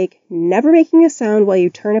mistake, never making a sound while you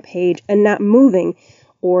turn a page, and not moving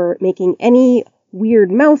or making any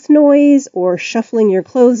weird mouth noise or shuffling your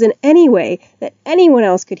clothes in any way that anyone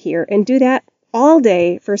else could hear, and do that all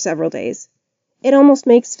day for several days. It almost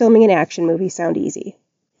makes filming an action movie sound easy.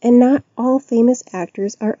 And not all famous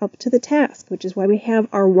actors are up to the task, which is why we have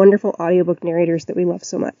our wonderful audiobook narrators that we love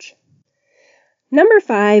so much. Number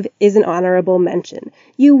 5 is an honorable mention.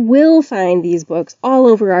 You will find these books all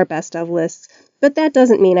over our best of lists, but that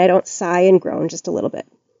doesn't mean I don't sigh and groan just a little bit.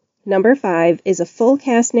 Number 5 is a full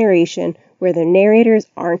cast narration where the narrators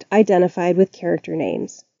aren't identified with character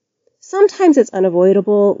names. Sometimes it's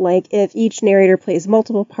unavoidable, like if each narrator plays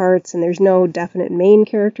multiple parts and there's no definite main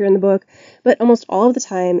character in the book, but almost all of the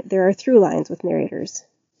time there are through lines with narrators.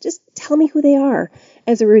 Just tell me who they are.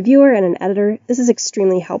 As a reviewer and an editor, this is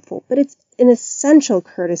extremely helpful, but it's an essential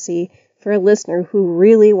courtesy for a listener who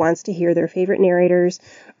really wants to hear their favorite narrators,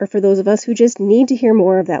 or for those of us who just need to hear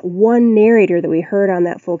more of that one narrator that we heard on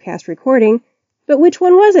that full cast recording. But which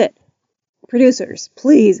one was it? Producers,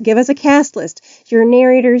 please give us a cast list. Your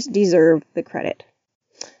narrators deserve the credit.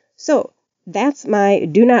 So, that's my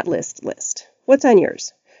do not list. What's on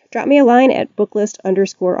yours? Drop me a line at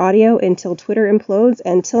booklist_audio until Twitter implodes.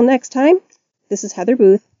 Until next time, this is Heather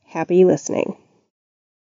Booth. Happy listening.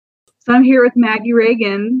 So I'm here with Maggie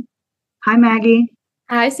Reagan. Hi, Maggie.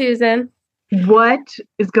 Hi, Susan. What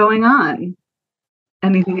is going on?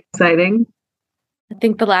 Anything exciting? I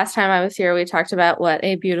think the last time I was here, we talked about what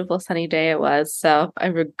a beautiful sunny day it was. So I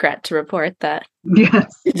regret to report that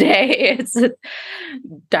today it's a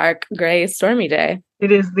dark, gray, stormy day.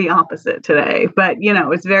 It is the opposite today, but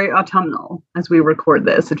it's very autumnal as we record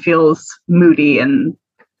this. It feels moody and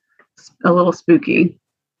a little spooky.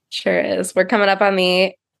 Sure is. We're coming up on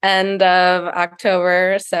the end of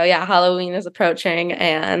October. So yeah, Halloween is approaching,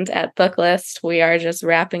 and at Booklist, we are just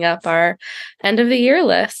wrapping up our end of the year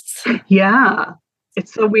lists. Yeah.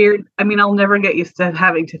 It's so weird. I mean, I'll never get used to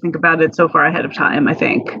having to think about it so far ahead of time, I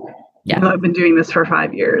think. Yeah. I've been doing this for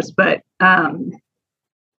 5 years, but I'm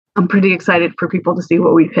pretty excited for people to see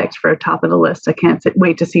what we picked for top of the list. I can't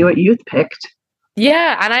wait to see what you've picked.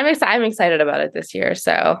 Yeah, and I'm excited about it this year.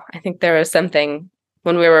 So I think there was something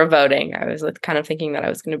when we were voting, I was kind of thinking that I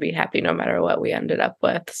was going to be happy no matter what we ended up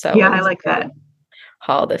with. So yeah, I like that.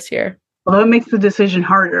 Haul this year. Although it makes the decision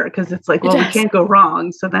harder because it's like, well, we can't go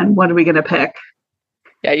wrong. So then what are we going to pick?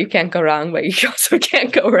 Yeah, you can't go wrong, but you also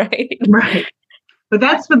can't go right. Right. But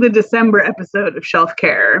that's for the December episode of Shelf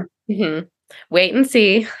Care. Mm-hmm. Wait and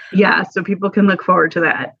see. Yeah, so people can look forward to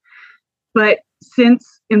that. But in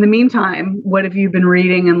the meantime, what have you been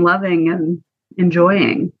reading and loving and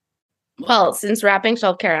enjoying? Well, since wrapping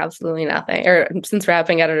Shelf Care, absolutely nothing. Or since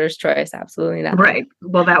wrapping Editor's Choice, absolutely nothing. Right.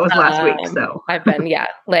 Well, that was last week, so. I've been,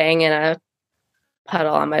 laying in a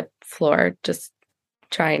puddle on my floor, just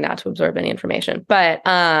trying not to absorb any information. But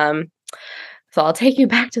so I'll take you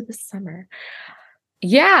back to the summer.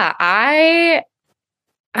 Yeah, I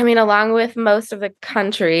mean, along with most of the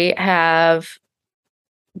country, have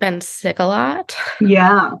been sick a lot.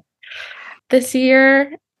 Yeah. This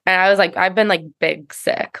year. And I was I've been big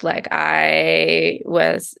sick. I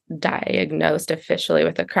was diagnosed officially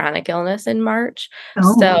with a chronic illness in March.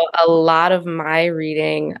 Oh. So a lot of my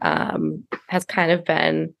reading has kind of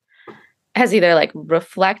has either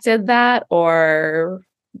reflected that or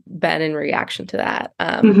been in reaction to that.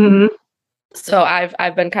 So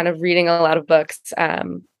I've been kind of reading a lot of books. Have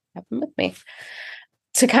them with me.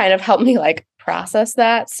 to kind of help me like process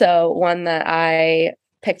that. So one that I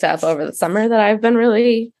picked up over the summer that I've been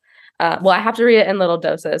really I have to read it in little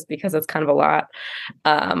doses because it's kind of a lot,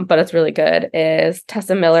 but it's really good, is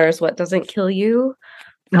Tessa Miller's What Doesn't Kill You?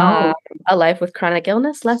 A Life with Chronic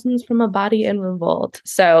Illness, Lessons from a Body in Revolt.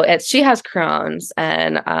 So she has Crohn's,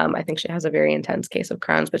 and I think she has a very intense case of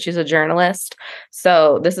Crohn's, but she's a journalist.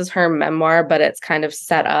 So this is her memoir, but it's kind of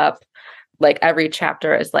set up like every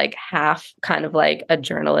chapter is like half kind of like a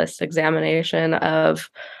journalist examination of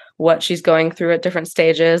what she's going through at different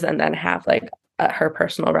stages, and then half like her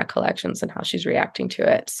personal recollections and how she's reacting to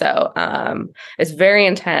it. So it's very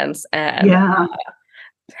intense and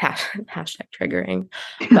hashtag triggering,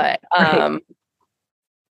 but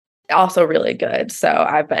also really good. So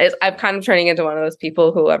I'm kind of turning into one of those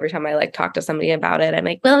people who every time I like talk to somebody about it, I'm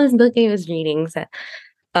like, well, this book I was reading. So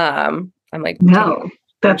I'm like, no,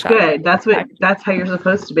 that's good. That's how you're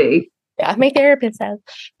supposed to be. Yeah, my therapist says,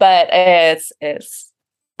 but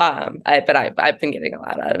I've been getting a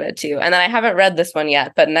lot out of it too. And then I haven't read this one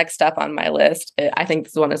yet, but next up on my list, I think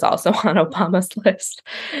this one is also on Obama's list,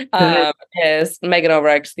 is Megan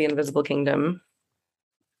Overreich's The Invisible Kingdom.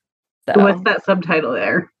 So, what's that subtitle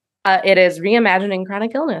there? It is Reimagining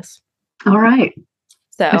Chronic Illness. All right.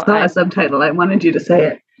 So I saw a subtitle. I wanted you to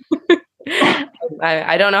say it.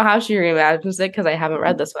 I don't know how she reimagines it because I haven't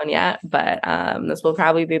read this one yet, but this will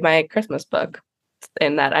probably be my Christmas book,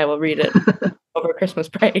 in that I will read it over Christmas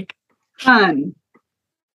break. Fun.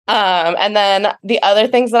 And then the other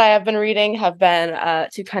things that I have been reading have been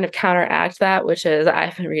to kind of counteract that, which is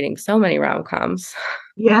I've been reading so many rom-coms.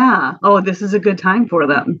 Yeah. Oh, this is a good time for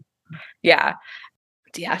them. Yeah.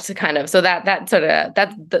 Yeah. To kind of, so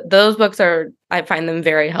those books I find them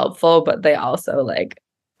very helpful, but they also like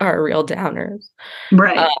are real downers.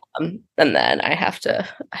 Right. And then I have to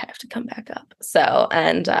come back up. So,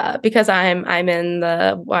 and because I'm in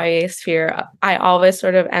the YA sphere, I always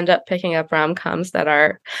sort of end up picking up rom-coms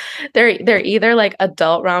that they're either like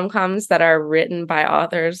adult rom-coms that are written by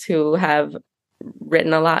authors who have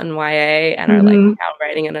written a lot in YA and are like now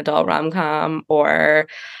writing an adult rom-com, or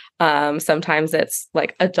sometimes it's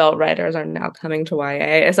like adult writers are now coming to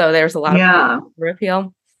YA. So there's a lot of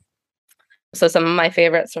appeal. So some of my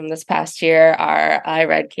favorites from this past year are, I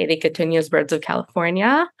read Katie Cotugna's Birds of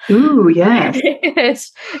California. Ooh, yes.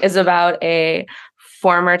 It is about a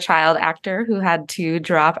former child actor who had to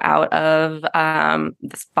drop out of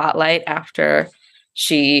the spotlight after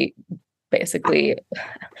she basically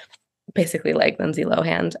like Lindsay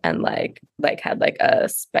Lohan, and like had like a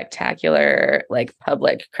spectacular like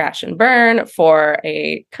public crash and burn for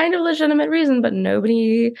a kind of legitimate reason, but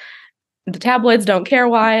the tabloids don't care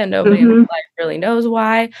why, and nobody in her life really knows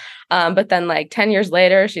why. But then like 10 years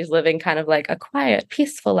later, she's living kind of like a quiet,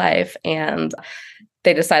 peaceful life. And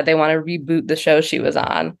they decide they want to reboot the show she was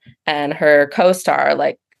on. And her co-star,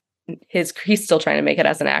 like he's still trying to make it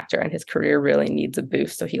as an actor, and his career really needs a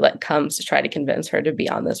boost. So he like comes to try to convince her to be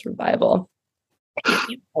on this revival. And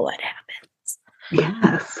you know what happens.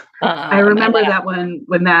 Yes. I remember that one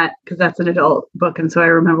because that's an adult book. And so I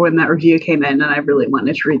remember when that review came in, and I really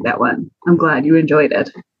wanted to read that one. I'm glad you enjoyed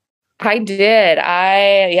it. I did.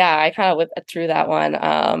 I kind of went through that one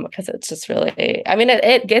because it's just really, I mean,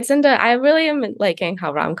 it gets into, I really am liking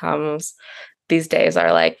how rom-coms these days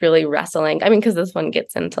are like really wrestling. I mean, because this one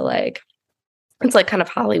gets into like, it's like kind of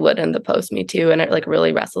Hollywood and the post Me Too, and it like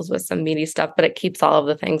really wrestles with some meaty stuff, but it keeps all of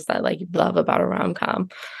the things that like you love about a rom-com.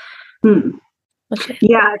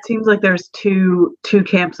 Yeah, it seems like there's two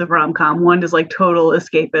camps of rom-com. One is like total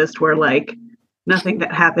escapist, where like nothing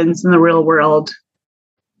that happens in the real world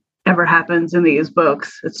ever happens in these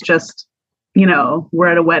books. It's just, we're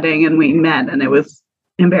at a wedding and we met and it was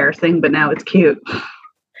embarrassing, but now it's cute.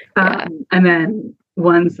 Yeah. And then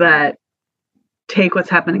ones that take what's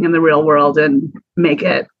happening in the real world and make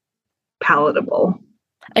it palatable.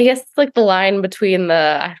 I guess it's like the line between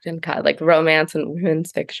like romance and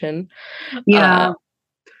women's fiction. Yeah.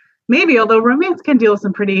 Maybe, although romance can deal with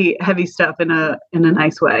some pretty heavy stuff in a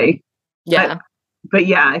nice way. Yeah. But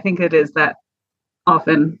yeah, I think it is that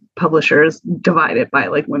often publishers divide it by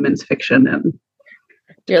like women's fiction, and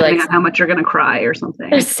you're like how much you're going to cry or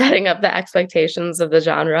something. They're setting up the expectations of the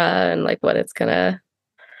genre and like what it's going to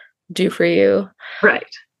do for you. Right.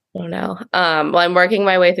 I don't know. Well, I'm working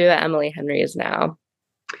my way through the Emily Henry's now.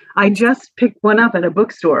 I just picked one up at a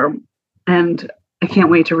bookstore and I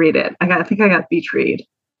can't wait to read it. I think I got Beach Read.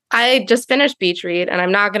 I just finished Beach Read, and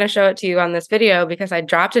I'm not going to show it to you on this video because I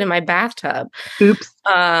dropped it in my bathtub. Oops.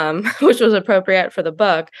 Which was appropriate for the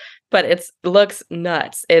book, but it looks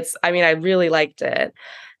nuts. I really liked it.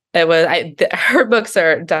 her books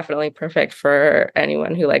are definitely perfect for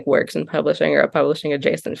anyone who like works in publishing or a publishing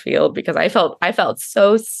adjacent field, because I felt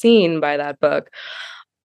so seen by that book,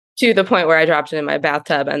 to the point where I dropped it in my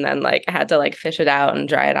bathtub and then like had to like fish it out and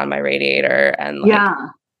dry it on my radiator and like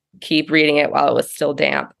keep reading it while it was still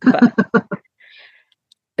damp. But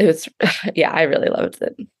it was, I really loved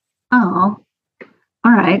it. Oh,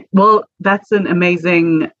 all right. Well, that's an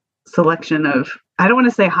amazing selection of, I don't want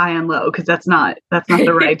to say high and low, because that's not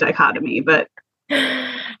the right dichotomy, but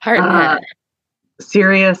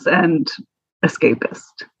serious and escapist.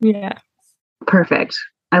 Yeah. Perfect.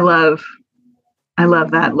 I love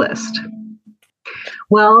that list.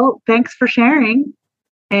 Well, thanks for sharing.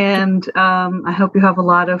 And I hope you have a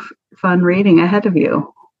lot of fun reading ahead of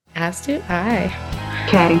you. As do I.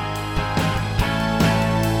 Okay.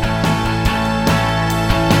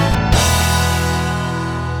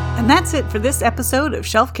 And that's it for this episode of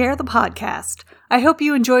Shelf Care, the podcast. I hope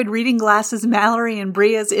you enjoyed Reading Glasses, Mallory and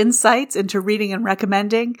Bria's insights into reading and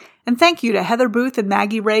recommending. And thank you to Heather Booth and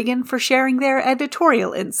Maggie Reagan for sharing their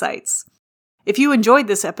editorial insights. If you enjoyed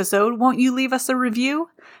this episode, won't you leave us a review?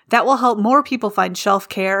 That will help more people find Shelf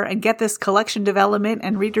Care and get this collection development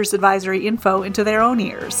and reader's advisory info into their own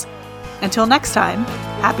ears. Until next time,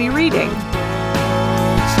 happy reading!